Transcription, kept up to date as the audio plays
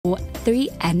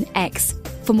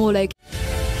4-3NX. For more locations.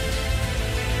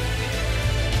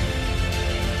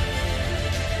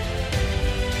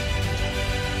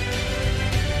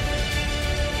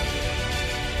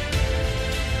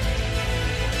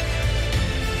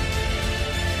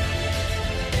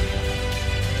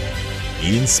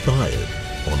 Be inspired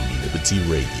on Liberty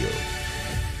Radio.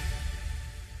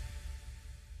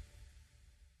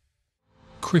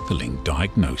 Crippling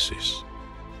diagnosis,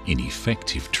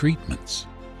 ineffective treatments,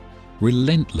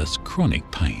 relentless chronic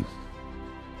pain.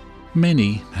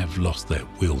 Many have lost their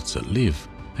will to live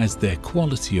as their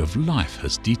quality of life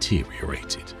has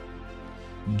deteriorated.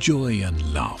 Joy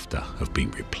and laughter have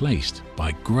been replaced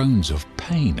by groans of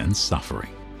pain and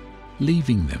suffering,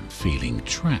 leaving them feeling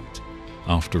trapped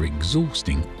after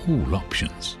exhausting all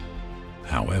options.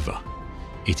 However,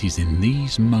 it is in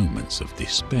these moments of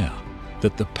despair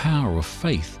that the power of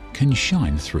faith can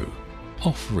shine through,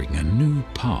 offering a new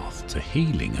path to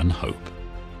healing and hope.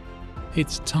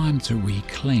 It's time to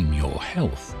reclaim your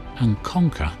health and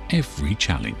conquer every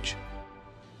challenge.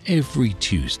 Every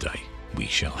Tuesday, we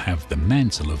shall have the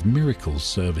Mantle of Miracles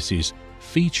services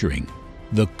featuring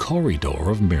the Corridor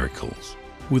of Miracles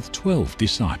with 12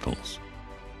 disciples.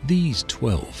 These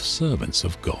 12 servants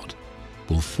of God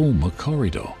will form a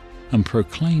corridor and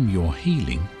proclaim your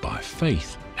healing by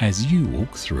faith as you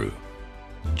walk through.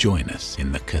 Join us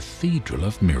in the Cathedral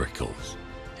of Miracles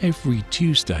every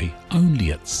Tuesday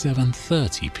only at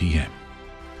 7:30 p.m.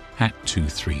 at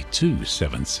 232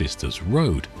 Seven Sisters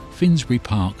Road, Finsbury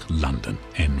Park, London,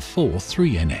 N4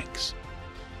 3NX.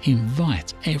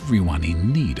 Invite everyone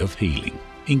in need of healing,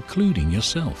 including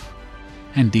yourself,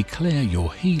 and declare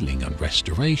your healing and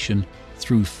restoration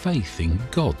through faith in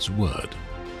God's Word.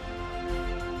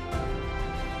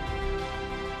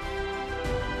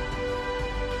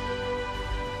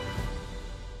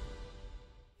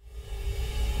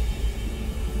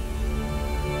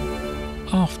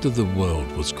 After the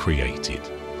world was created,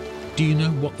 do you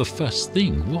know what the first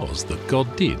thing was that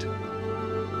God did?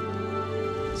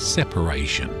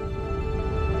 Separation.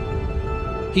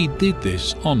 He did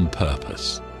this on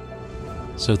purpose,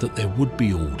 so that there would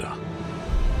be order.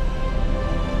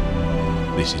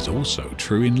 This is also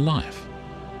true in life.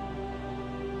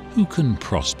 Who can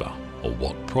prosper, or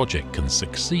what project can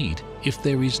succeed if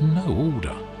there is no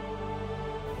order?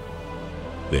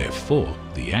 Therefore,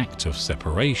 the act of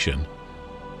separation,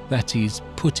 that is,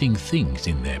 putting things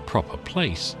in their proper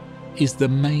place, is the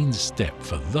main step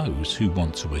for those who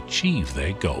want to achieve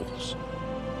their goals.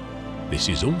 This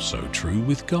is also true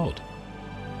with God.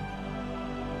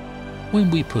 When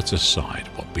we put aside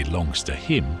what belongs to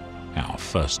Him, our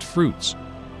first fruits,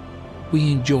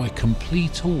 we enjoy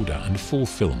complete order and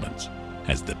fulfillment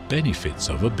as the benefits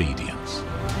of obedience.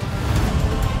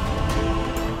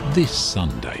 This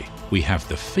Sunday, we have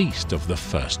the Feast of the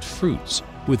First Fruits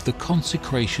with the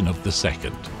consecration of the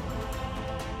second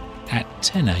at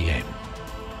 10 a.m.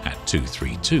 at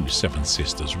 232 Seven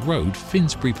Sisters Road,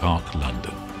 Finsbury Park,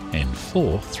 London,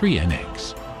 N4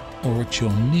 3NX, or at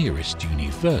your nearest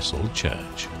Universal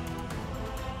Church.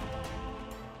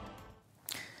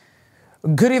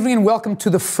 Good evening and welcome to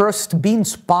the first Be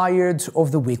Inspired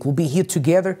of the week. We'll be here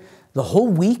together the whole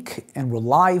week and we're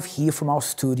live here from our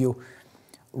studio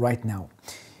right now.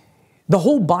 The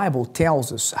whole Bible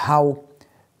tells us how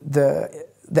the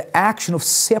action of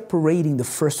separating the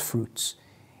first fruits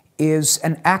is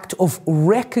an act of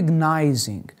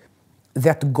recognizing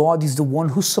that God is the one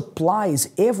who supplies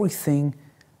everything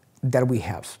that we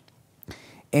have.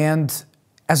 And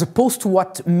as opposed to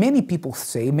what many people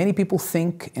say, many people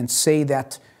think and say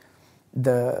that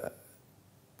the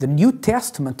New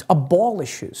Testament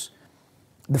abolishes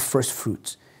the first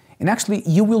fruits. And actually,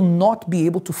 you will not be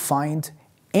able to find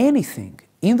anything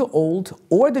in the Old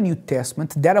or the New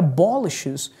Testament that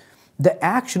abolishes the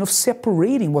action of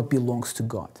separating what belongs to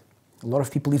God. A lot of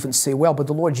people even say, well, but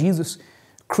the Lord Jesus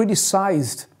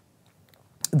criticized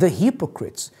the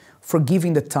hypocrites for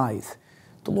giving the tithe.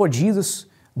 The Lord Jesus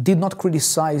did not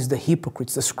criticize the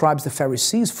hypocrites, the scribes, the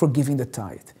Pharisees for giving the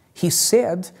tithe. He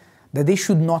said that they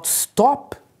should not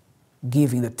stop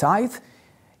giving the tithe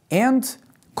and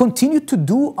continue to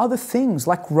do other things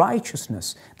like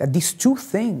righteousness, that these two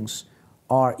things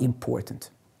are important.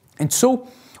 And so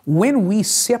when we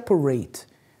separate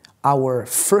our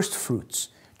first fruits,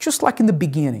 just like in the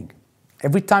beginning,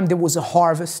 every time there was a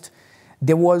harvest,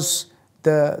 there was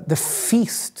the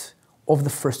feast of the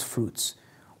first fruits,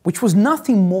 which was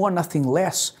nothing more, nothing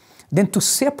less than to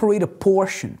separate a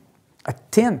portion, a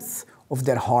tenth of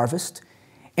that harvest,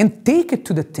 and take it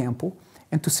to the temple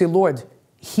and to say, Lord,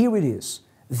 here it is.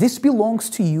 This belongs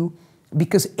to you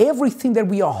because everything that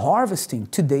we are harvesting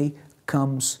today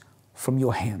comes from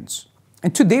your hands.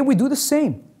 And today we do the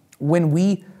same. When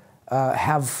we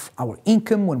have our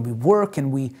income, when we work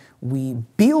and we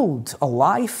build a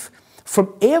life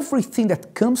from everything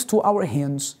that comes to our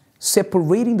hands,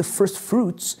 separating the first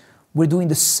fruits, we're doing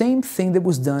the same thing that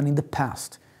was done in the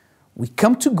past. We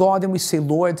come to God and we say,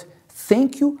 Lord,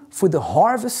 thank you for the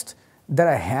harvest that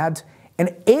I had,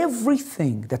 and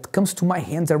everything that comes to my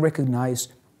hands, I recognize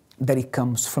that it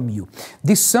comes from you.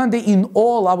 This Sunday, in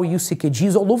all our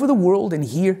UCKGs all over the world, and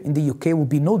here in the UK will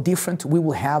be no different, we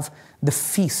will have the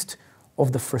Feast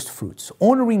of the First Fruits,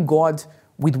 honoring God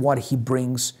with what He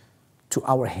brings to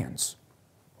our hands.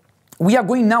 We are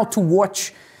going now to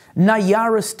watch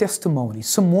Nayara's testimony,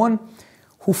 someone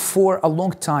who for a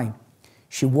long time,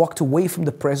 she walked away from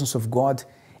the presence of God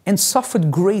and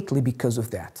suffered greatly because of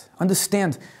that.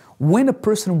 Understand, when a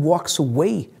person walks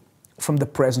away from the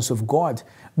presence of God,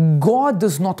 God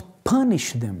does not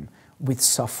punish them with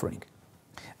suffering.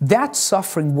 That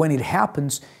suffering, when it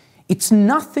happens, it's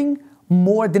nothing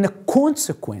more than a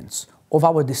consequence of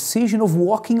our decision of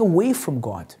walking away from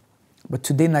God. But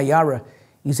today, Nayara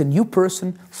is a new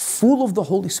person full of the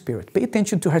Holy Spirit. Pay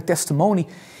attention to her testimony.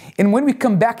 And when we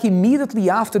come back immediately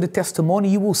after the testimony,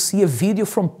 you will see a video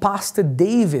from Pastor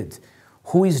David,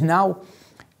 who is now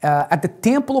at the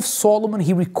Temple of Solomon.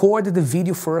 He recorded the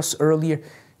video for us earlier.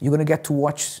 You're going to get to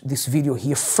watch this video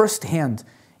here firsthand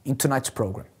in tonight's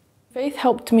program. Faith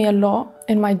helped me a lot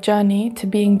in my journey to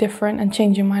being different and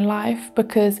changing my life,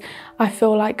 because I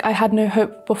feel like I had no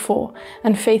hope before,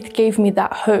 and faith gave me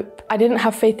that hope. I didn't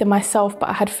have faith in myself, but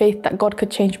I had faith that God could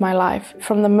change my life.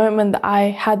 From the moment that I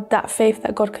had that faith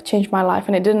that God could change my life,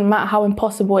 and it didn't matter how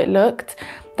impossible it looked,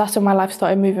 that's when my life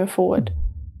started moving forward.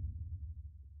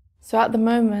 So at the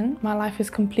moment, my life is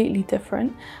completely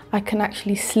different. I can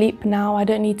actually sleep now. I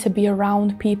don't need to be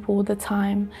around people all the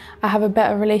time. I have a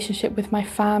better relationship with my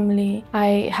family.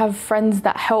 I have friends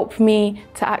that help me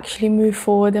to actually move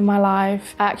forward in my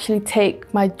life. I actually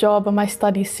take my job and my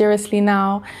studies seriously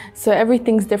now. So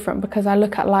everything's different because I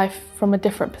look at life from a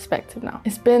different perspective now.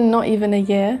 It's been not even a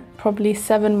year, probably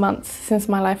 7 months since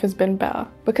my life has been better.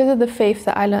 Because of the faith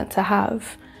that I learned to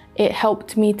have, it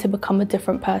helped me to become a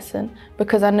different person,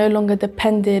 because I no longer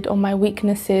depended on my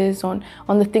weaknesses, on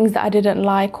the things that I didn't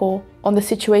like, or on the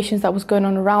situations that was going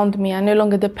on around me. I no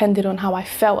longer depended on how I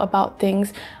felt about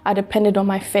things. I depended on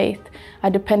my faith. I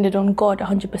depended on God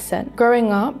 100%.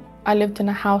 Growing up, I lived in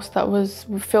a house that was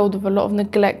filled with a lot of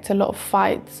neglect, a lot of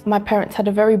fights. My parents had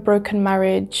a very broken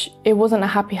marriage. It wasn't a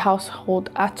happy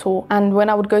household at all. And when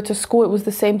I would go to school, it was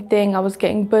the same thing. I was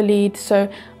getting bullied. So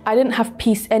I didn't have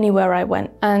peace anywhere I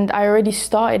went. And I already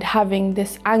started having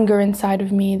this anger inside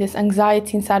of me, this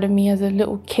anxiety inside of me as a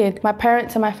little kid. My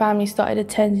parents and my family started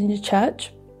attending the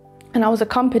church, and I was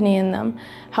accompanying them.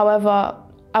 However,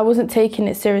 I wasn't taking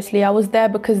it seriously. I was there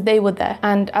because they were there.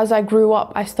 And as I grew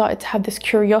up, I started to have this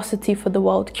curiosity for the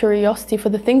world, curiosity for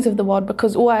the things of the world,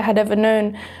 because all I had ever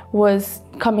known was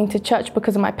coming to church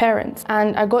because of my parents.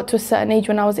 And I got to a certain age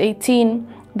when I was 18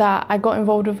 that I got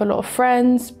involved with a lot of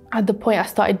friends. At the point I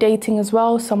started dating as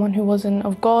well, someone who wasn't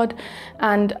of God,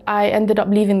 and I ended up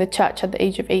leaving the church at the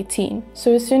age of 18.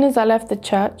 So as soon as I left the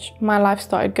church, my life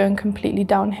started going completely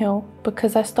downhill,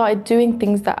 because I started doing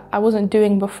things that I wasn't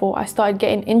doing before. I started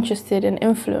getting interested and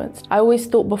influenced. I always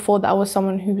thought before that I was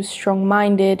someone who was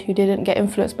strong-minded, who didn't get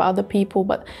influenced by other people,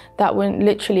 but that went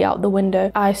literally out the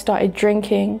window. I started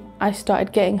drinking. I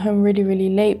started getting home really, really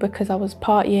late because I was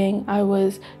partying. I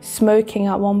was smoking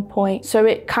at one point. So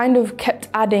it kind of kept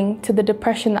adding to the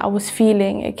depression that I was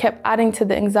feeling. It kept adding to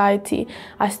the anxiety.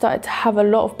 I started to have a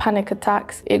lot of panic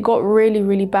attacks. It got really,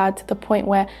 really bad to the point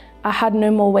where I had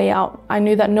no more way out. I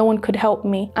knew that no one could help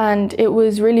me. And it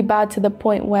was really bad to the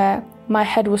point where my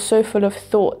head was so full of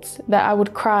thoughts that I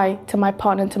would cry to my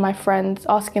partner and to my friends,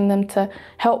 asking them to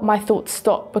help my thoughts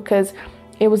stop, because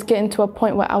it was getting to a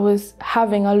point where I was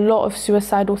having a lot of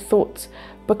suicidal thoughts,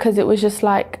 because it was just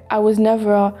like I was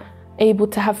never able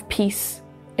to have peace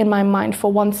in my mind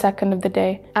for 1 second of the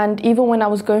day. And even when I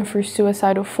was going through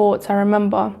suicidal thoughts, I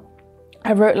remember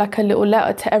I wrote like a little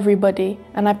letter to everybody,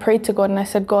 and I prayed to God and I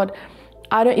said, God,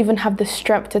 I don't even have the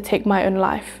strength to take my own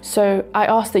life. So I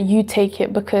asked that you take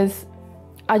it, because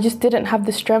I just didn't have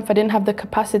the strength. I didn't have the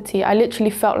capacity. I literally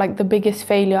felt like the biggest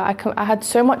failure. I had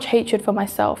so much hatred for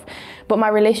myself, but my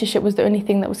relationship was the only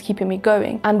thing that was keeping me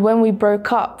going. And when we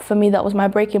broke up, for me, that was my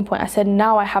breaking point. I said,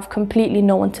 now I have completely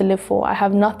no one to live for. I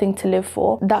have nothing to live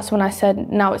for. That's when I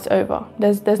said, now it's over.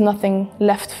 There's nothing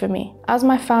left for me. As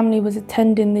my family was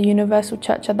attending the Universal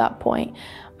Church at that point,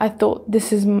 I thought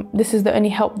this is the only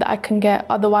help that I can get.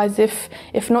 Otherwise,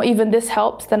 if not even this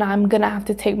helps, then I'm gonna have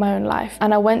to take my own life.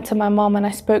 And I went to my mom and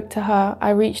I spoke to her.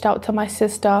 I reached out to my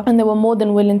sister, and they were more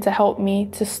than willing to help me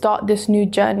to start this new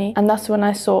journey. And that's when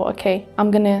I saw, okay,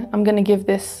 I'm gonna give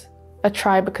this a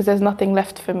try, because there's nothing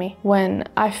left for me. When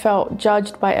I felt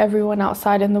judged by everyone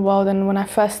outside in the world, and when I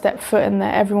first stepped foot in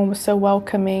there, everyone was so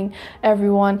welcoming,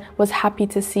 everyone was happy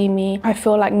to see me. I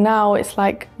feel like now it's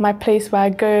like my place where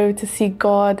I go to see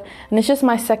God, and it's just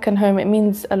my second home. It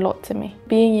means a lot to me.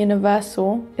 Being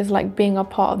universal is like being a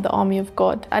part of the army of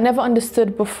God. I never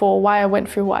understood before why I went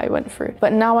through what I went through,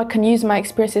 but now I can use my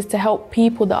experiences to help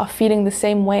people that are feeling the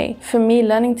same way. For me,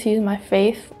 learning to use my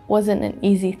faith wasn't an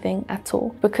easy thing at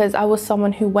all, because I was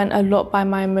someone who went a lot by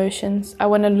my emotions. I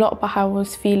went a lot by how I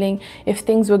was feeling. If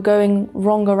things were going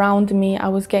wrong around me, I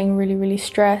was getting really, really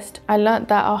stressed. I learned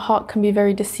that our heart can be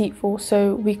very deceitful,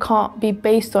 so we can't be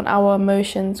based on our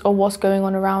emotions or what's going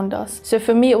on around us. So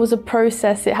for me, it was a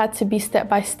process. It had to be step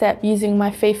by step, using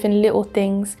my faith in little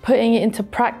things. Putting it into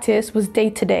practice was day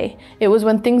to day. It was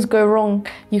when things go wrong,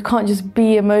 you can't just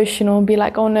be emotional and be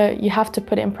like, oh no, you have to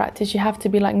put it in practice. You have to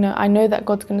be like, no, I know that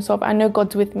God's gonna solve. I know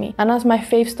God's with me. And as my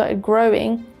faith started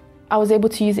growing, I was able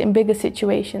to use it in bigger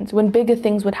situations. When bigger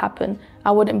things would happen,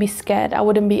 I wouldn't be scared, I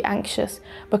wouldn't be anxious,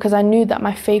 because I knew that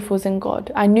my faith was in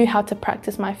God. I knew how to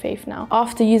practice my faith now.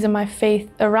 After using my faith,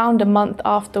 around a month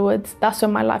afterwards, that's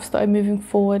when my life started moving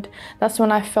forward. That's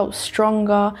when I felt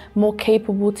stronger, more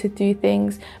capable to do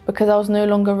things, because I was no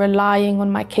longer relying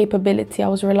on my capability, I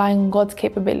was relying on God's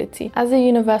capability. As a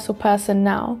universal person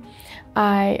now,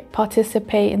 I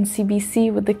participate in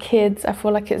CBC with the kids. I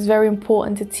feel like it's very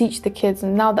important to teach the kids,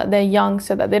 and now that they're young,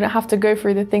 so that they don't have to go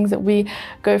through the things that we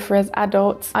go through as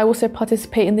adults. I also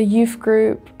participate in the youth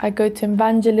group. I go to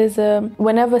evangelism.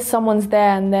 Whenever someone's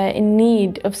there and they're in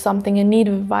need of something, in need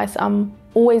of advice, I'm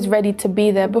always ready to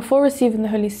be there. Before receiving the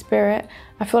Holy Spirit,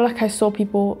 I feel like I saw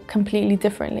people completely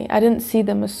differently. I didn't see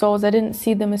them as souls. I didn't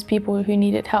see them as people who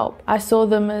needed help. I saw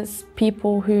them as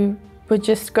people who were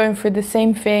just going through the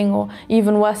same thing, or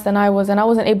even worse than I was, and I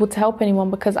wasn't able to help anyone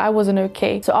because I wasn't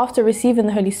okay. So after receiving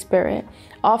the Holy Spirit,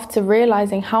 after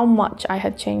realizing how much I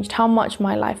had changed, how much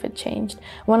my life had changed,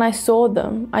 when I saw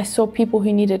them, I saw people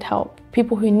who needed help,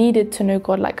 people who needed to know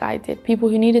God like I did, people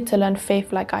who needed to learn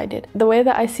faith like I did. The way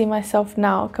that I see myself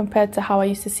now compared to how I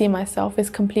used to see myself is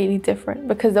completely different,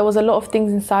 because there was a lot of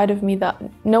things inside of me that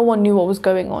no one knew what was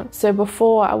going on. So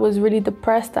before, I was really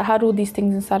depressed. I had all these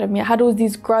things inside of me. I had all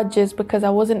these grudges because I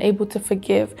wasn't able to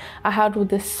forgive. I had all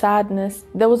this sadness.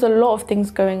 There was a lot of things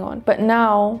going on. But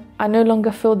now, I no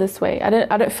longer feel this way. I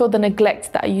don't feel the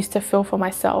neglect that I used to feel for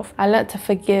myself. I learned to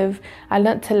forgive. I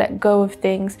learned to let go of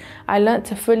things. I learned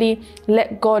to fully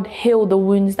let God heal the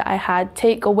wounds that I had,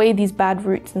 take away these bad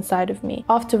roots inside of me.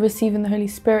 After receiving the Holy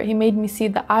Spirit, He made me see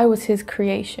that I was His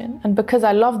creation. And because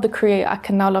I love the Creator, I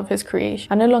can now love His creation.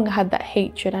 I no longer had that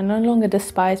hatred. I no longer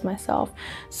despised myself.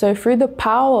 So through the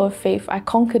power of faith, I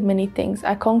conquered many things.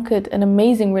 I conquered an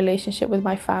amazing relationship with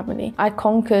my family. I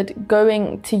conquered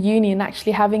going to uni and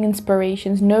actually having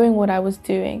inspirations, knowing what I was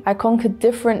doing. I conquered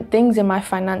different things in my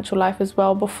financial life as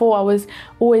well. Before, I was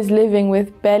always living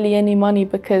with barely any money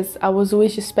because I was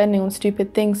always just spending on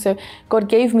stupid things. So God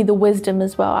gave me the wisdom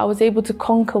as well. I was able to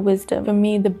conquer wisdom. For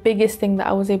me, the biggest thing that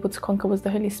I was able to conquer was the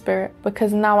Holy Spirit,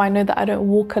 because now I know that I don't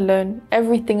walk alone.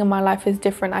 Everything in my life is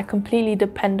different. I completely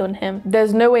depend on Him.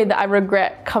 There's no way that I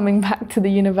regret coming back to the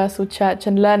Universal Church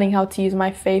and learning how to use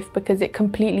my faith, because it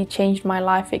completely changed my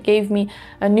life. It gave me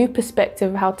a new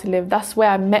perspective of how to live. That's where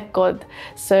I met God.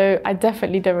 So I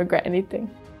definitely don't regret anything.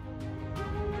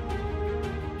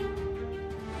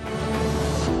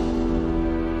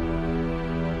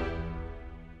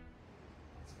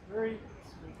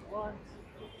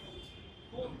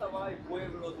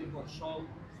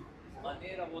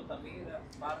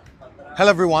 Hello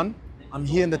everyone, I'm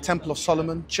here in the Temple of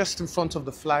Solomon, just in front of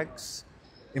the flags,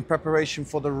 in preparation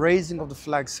for the raising of the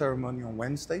flag ceremony on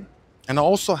Wednesday. And I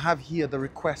also have here the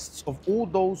requests of all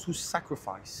those who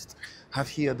sacrificed. I have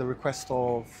here the request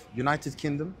of United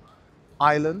Kingdom,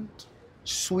 Ireland,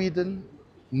 Sweden,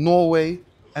 Norway,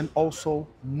 and also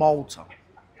Malta.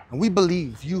 And we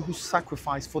believe you who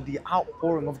sacrifice for the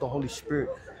outpouring of the Holy Spirit,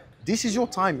 this is your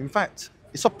time. In fact,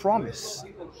 it's a promise.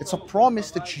 It's a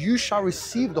promise that you shall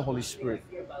receive the Holy Spirit.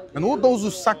 And all those who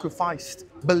sacrificed,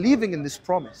 believing in this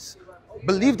promise,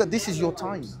 believe that this is your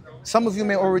time. Some of you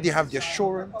may already have the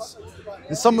assurance,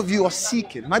 and some of you are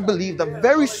seeking. And I believe that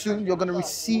very soon you're going to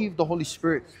receive the Holy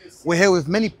Spirit. We're here with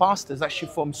many pastors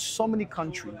actually from so many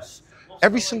countries.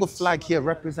 Every single flag here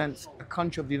represents a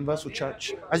country of the Universal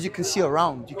Church. As you can see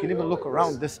around, you can even look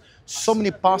around. There's so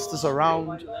many pastors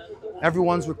around.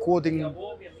 Everyone's recording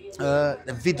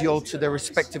a video to their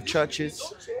respective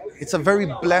churches. It's a very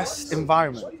blessed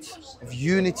environment of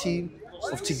unity,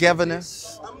 of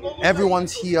togetherness.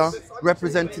 Everyone's here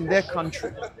representing their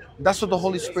country. That's what the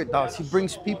Holy Spirit does. He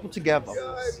brings people together.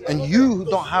 And you who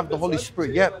don't have the Holy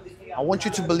Spirit yet, I want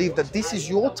you to believe that this is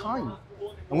your time.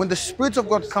 And when the Spirit of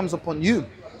God comes upon you,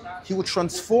 He will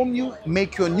transform you,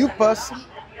 make you a new person,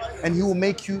 and He will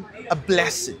make you a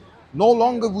blessing. No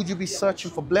longer would you be searching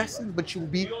for blessings, but you will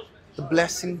be the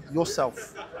blessing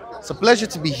yourself. It's a pleasure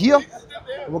to be here.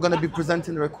 And we're going to be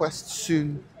presenting the request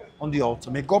soon on the altar.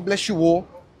 May God bless you all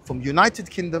from United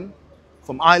Kingdom,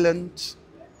 from Ireland,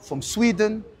 from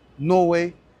Sweden,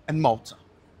 Norway, and Malta.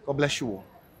 God bless you all.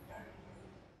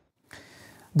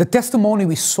 The testimony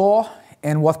we saw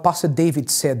and what Pastor David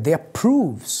said there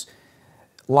proves,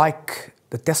 like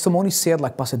the testimony said,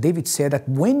 like Pastor David said, that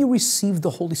when you receive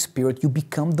the Holy Spirit, you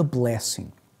become the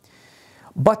blessing.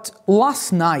 But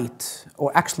last night,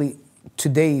 or actually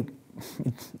today,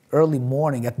 early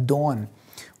morning at dawn,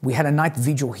 we had a night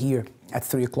vigil here at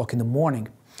 3 o'clock in the morning.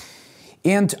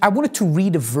 And I wanted to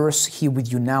read a verse here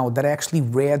with you now that I actually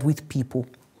read with people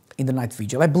in the night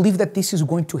vigil. I believe that this is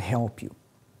going to help you.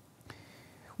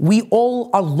 We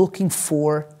all are looking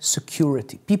for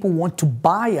security. People want to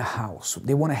buy a house.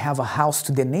 They want to have a house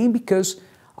to their name because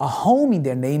a home in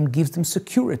their name gives them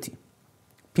security.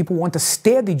 People want a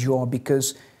steady job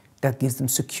because that gives them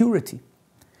security.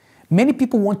 Many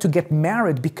people want to get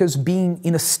married because being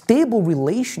in a stable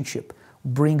relationship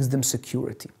brings them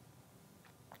security.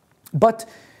 But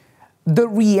the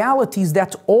reality is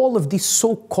that all of these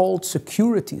so-called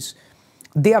securities,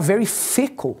 they are very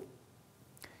fickle.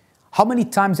 How many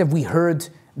times have we heard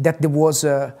that there was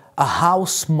a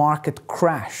house market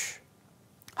crash?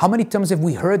 How many times have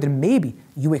we heard that maybe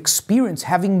you experience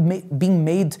being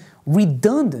made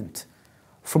redundant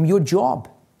from your job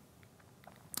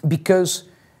because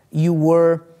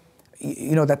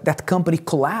that company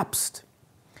collapsed?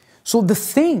 So the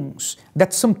things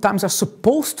that sometimes are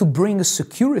supposed to bring us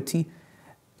security,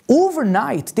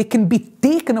 overnight they can be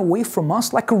taken away from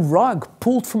us like a rug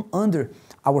pulled from under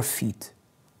our feet.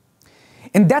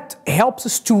 And that helps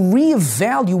us to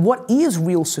reevaluate what is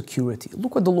real security.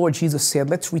 Look what the Lord Jesus said.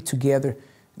 Let's read together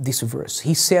this verse.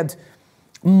 He said,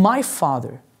 "My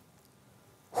Father,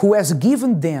 who has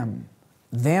given them,"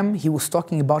 he was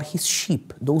talking about his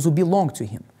sheep, those who belong to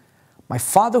him. "My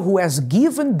Father who has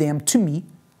given them to me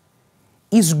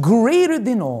is greater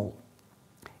than all,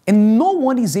 and no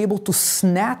one is able to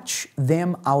snatch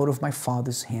them out of my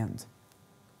Father's hand."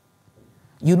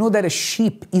 You know that a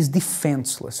sheep is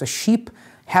defenseless. A sheep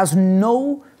has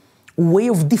no way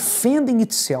of defending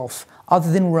itself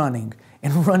other than running,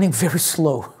 and running very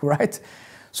slow, right?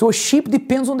 So a sheep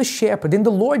depends on the shepherd. And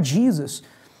the Lord Jesus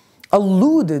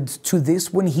alluded to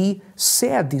this when he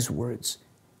said these words.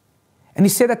 And he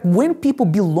said that when people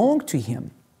belong to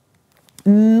him,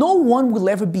 no one will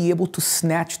ever be able to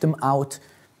snatch them out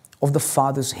of the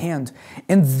Father's hand.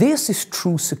 And this is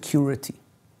true security.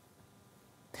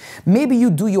 Maybe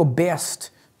you do your best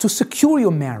to secure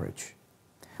your marriage.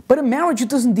 But a marriage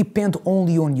doesn't depend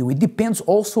only on you. It depends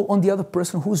also on the other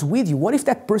person who's with you. What if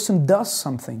that person does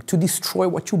something to destroy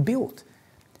what you built?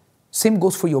 Same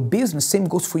goes for your business. Same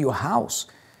goes for your house.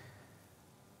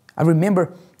 I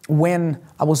remember when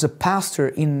I was a pastor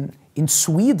in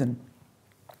Sweden,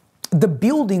 the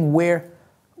building where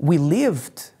we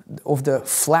lived, of the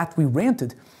flat we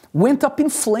rented, went up in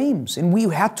flames. And we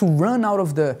had to run out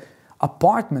of the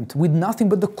apartment with nothing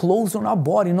but the clothes on our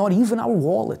body, not even our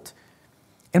wallet.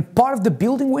 And part of the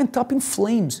building went up in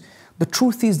flames. The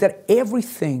truth is that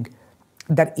everything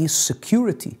that is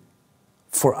security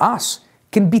for us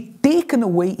can be taken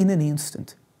away in an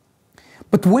instant.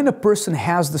 But when a person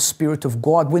has the Spirit of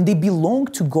God, when they belong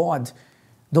to God,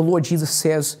 the Lord Jesus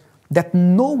says that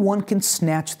no one can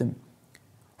snatch them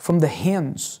from the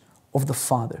hands of the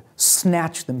Father.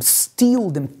 Snatch them, steal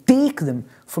them, take them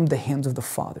from the hands of the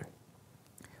Father.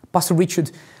 Pastor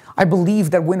Richard, I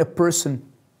believe that when a person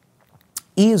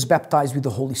is baptized with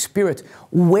the Holy Spirit,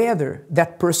 whether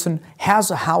that person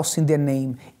has a house in their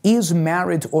name, is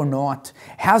married or not,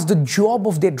 has the job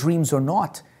of their dreams or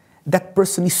not, that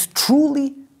person is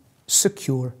truly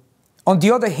secure. On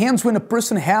the other hand, when a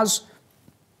person has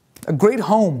a great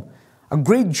home, a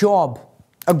great job,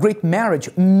 a great marriage,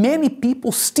 many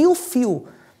people still feel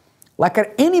like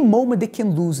at any moment they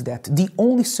can lose that. The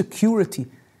only security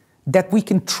that we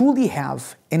can truly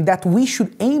have and that we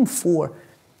should aim for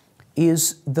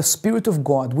is the Spirit of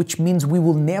God, which means we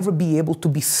will never be able to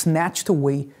be snatched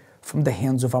away from the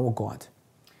hands of our God.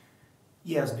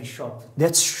 Yes, Bishop,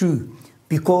 that's true.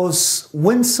 Because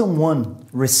when someone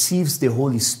receives the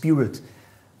Holy Spirit,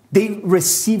 They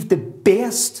receive the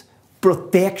best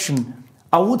protection.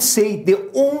 I would say the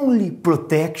only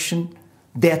protection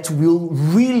that will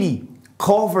really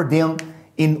cover them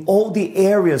in all the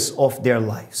areas of their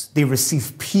lives. They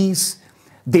receive peace,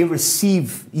 they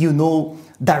receive,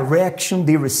 direction,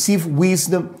 they receive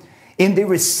wisdom, and they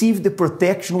receive the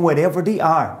protection wherever they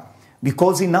are.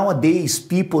 Because in nowadays,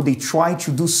 people, they try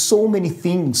to do so many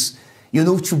things,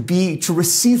 to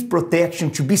receive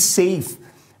protection, to be safe.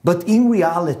 But in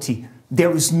reality,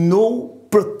 there is no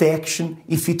protection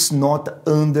if it's not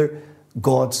under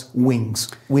God's wings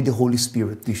with the Holy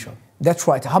Spirit, Bishop. That's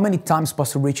right. How many times,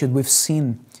 Pastor Richard, we've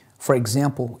seen, for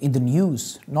example, in the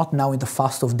news, not now in the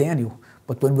fast of Daniel,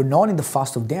 but when we're not in the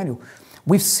fast of Daniel,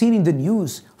 we've seen in the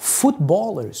news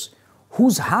footballers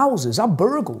whose houses are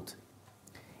burgled.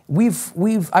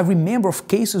 I remember of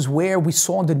cases where we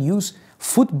saw on the news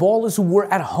footballers who were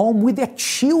at home with their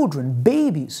children,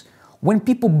 babies, when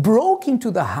people broke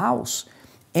into the house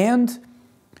and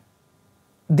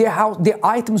their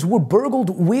items were burgled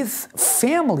with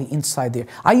family inside there.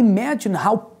 I imagine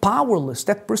how powerless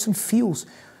that person feels.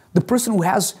 The person who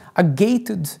has a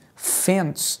gated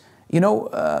fence,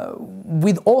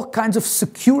 with all kinds of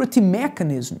security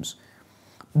mechanisms.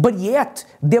 But yet,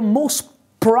 their most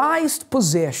prized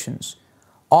possessions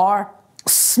are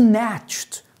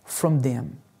snatched from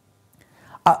them.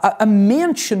 A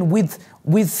mansion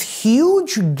with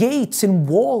huge gates and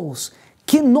walls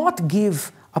cannot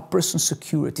give a person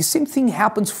security. Same thing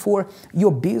happens for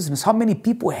your business. How many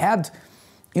people had,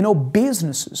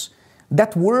 businesses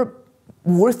that were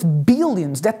worth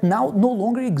billions that now no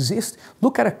longer exist?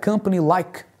 Look at a company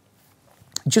like,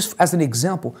 just as an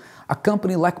example, a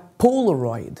company like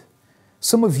Polaroid.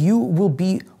 Some of you will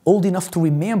be old enough to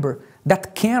remember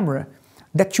that camera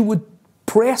that you would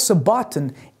press a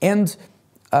button and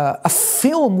a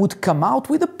film would come out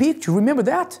with a picture. Remember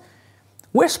that?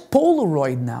 Where's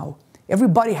Polaroid now?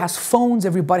 Everybody has phones,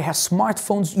 everybody has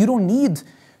smartphones. You don't need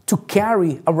to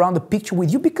carry around a picture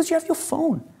with you because you have your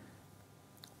phone.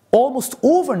 Almost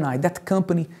overnight, that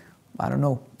company, I don't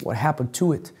know what happened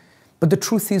to it, but the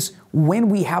truth is, when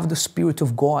we have the Spirit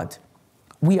of God,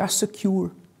 we are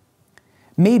secure.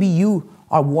 Maybe you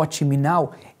are watching me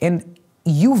now and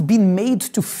you've been made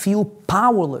to feel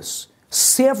powerless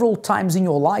several times in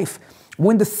your life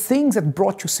when the things that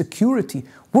brought you security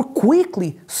were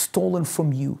quickly stolen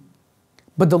from you.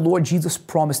 But the Lord Jesus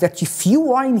promised that if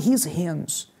you are in His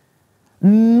hands,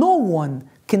 no one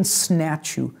can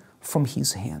snatch you from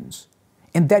His hands.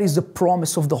 And that is the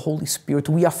promise of the Holy Spirit.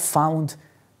 We are found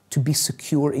to be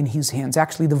secure in His hands.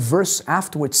 Actually, the verse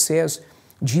afterwards says,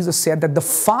 Jesus said that the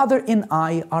Father and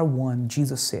I are one.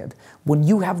 Jesus said, when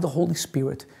you have the Holy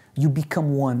Spirit, you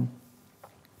become one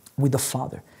with the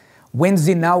Father.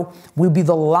 Wednesday now will be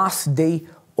the last day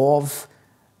of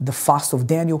the fast of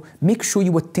Daniel. Make sure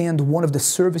you attend one of the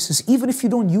services, even if you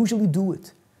don't usually do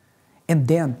it. And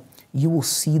then you will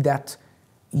see that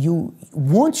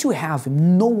once you have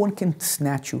Him, no one can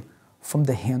snatch you from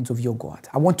the hands of your God.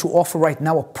 I want to offer right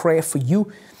now a prayer for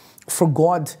you, for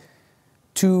God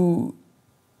to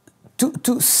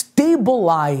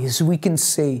stabilize, we can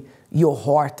say, your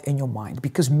heart and your mind.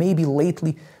 Because maybe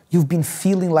lately you've been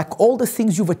feeling like all the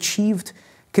things you've achieved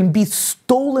can be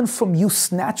stolen from you,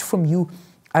 snatched from you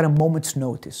at a moment's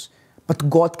notice. But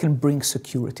God can bring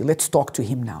security. Let's talk to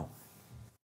Him now.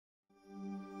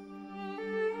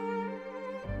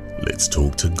 Let's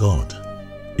talk to God.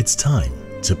 It's time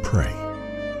to pray.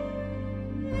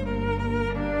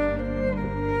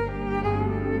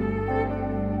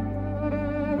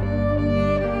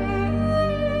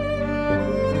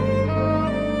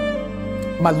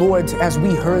 My Lord, as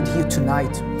we heard here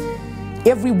tonight,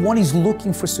 everyone is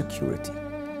looking for security.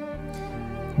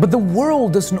 But the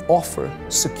world doesn't offer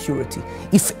security.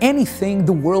 If anything,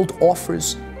 the world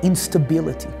offers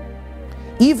instability.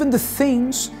 Even the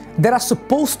things that are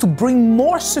supposed to bring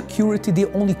more security, they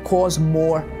only cause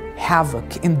more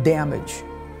havoc and damage.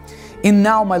 And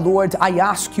now, my Lord, I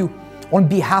ask you on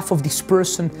behalf of this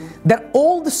person that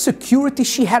all the security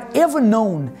she had ever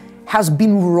known has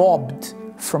been robbed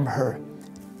from her,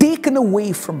 taken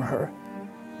away from her.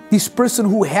 This person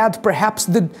who had perhaps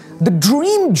the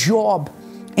dream job,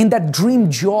 and that dream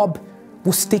job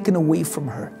was taken away from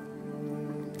her.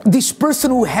 This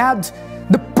person who had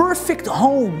the perfect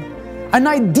home, an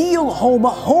ideal home, a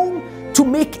home to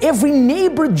make every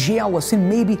neighbor jealous, and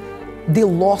maybe they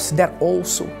lost that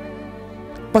also.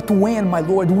 But when, my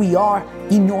Lord, we are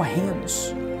in your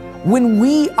hands, when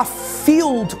we are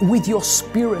filled with your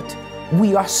Spirit,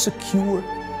 we are secure.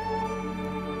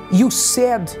 You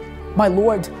said, my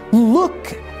Lord,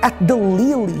 look at the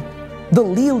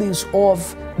lilies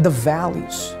of the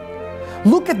valleys.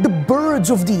 Look at the birds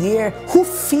of the air. Who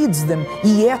feeds them?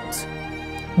 Yet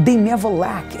they never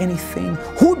lack anything.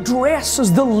 Who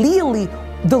dresses the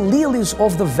lilies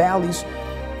of the valleys?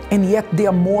 And yet they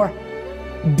are more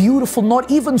beautiful. Not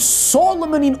even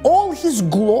Solomon in all his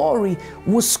glory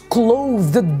was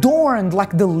clothed, adorned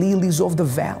like the lilies of the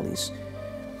valleys.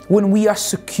 When we are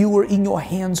secure in your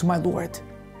hands, my Lord,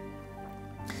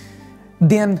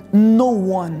 then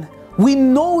we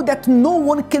know that no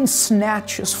one can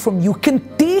snatch us from you,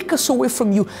 can take us away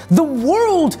from you. The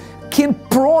world can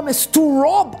promise to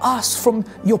rob us from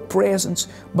your presence,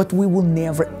 but we will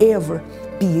never ever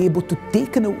be able to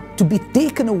be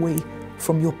taken away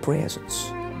from your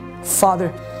presence.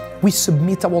 Father, we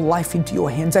submit our life into your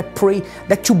hands. I pray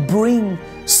that you bring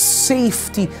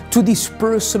safety to this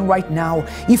person right now.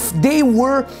 If they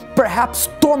were perhaps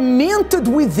tormented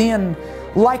within,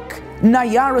 like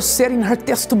Nayara said in her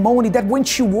testimony, that when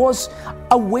she was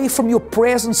away from your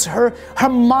presence, her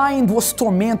mind was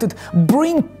tormented.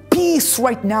 Bring peace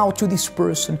right now to this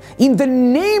person. In the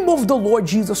name of the Lord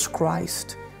Jesus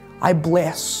Christ, I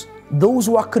bless those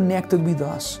who are connected with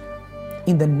us.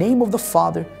 In the name of the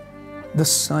Father, the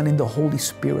Son, and the Holy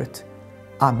Spirit.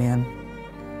 Amen.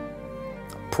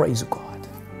 Praise God.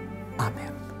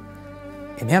 Amen.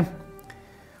 Amen.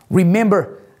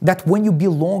 Remember that when you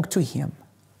belong to Him,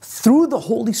 through the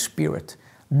Holy Spirit,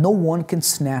 no one can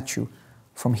snatch you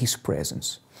from His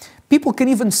presence. People can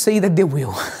even say that they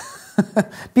will.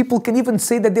 People can even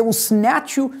say that they will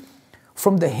snatch you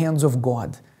from the hands of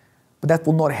God. But that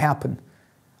will not happen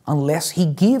unless He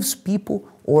gives people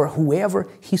or whoever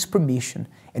His permission.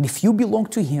 And if you belong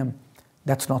to Him,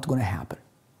 that's not going to happen.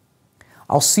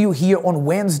 I'll see you here on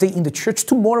Wednesday in the church.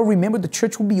 Tomorrow, remember, the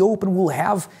church will be open. We'll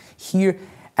have here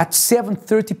at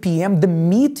 7:30 p.m. the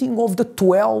meeting of the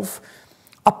 12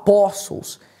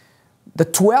 apostles. The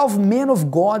 12 men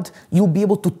of God. You'll be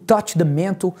able to touch the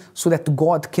mantle so that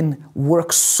God can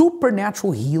work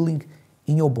supernatural healing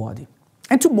in your body.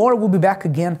 And tomorrow we'll be back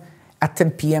again at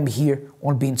 10 p.m. here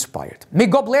on Be Inspired. May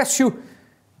God bless you.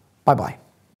 Bye-bye.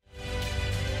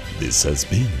 This has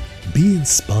been Be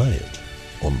Inspired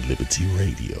on Liberty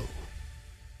Radio.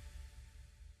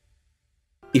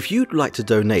 If you'd like to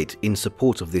donate in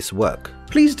support of this work,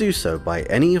 please do so by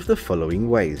any of the following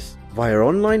ways. Via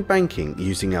online banking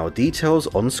using our details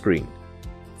on screen,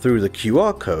 through the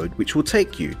QR code which will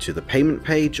take you to the payment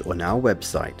page on our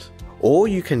website, or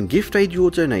you can gift aid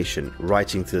your donation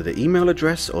writing to the email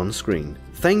address on screen.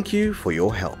 Thank you for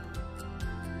your help.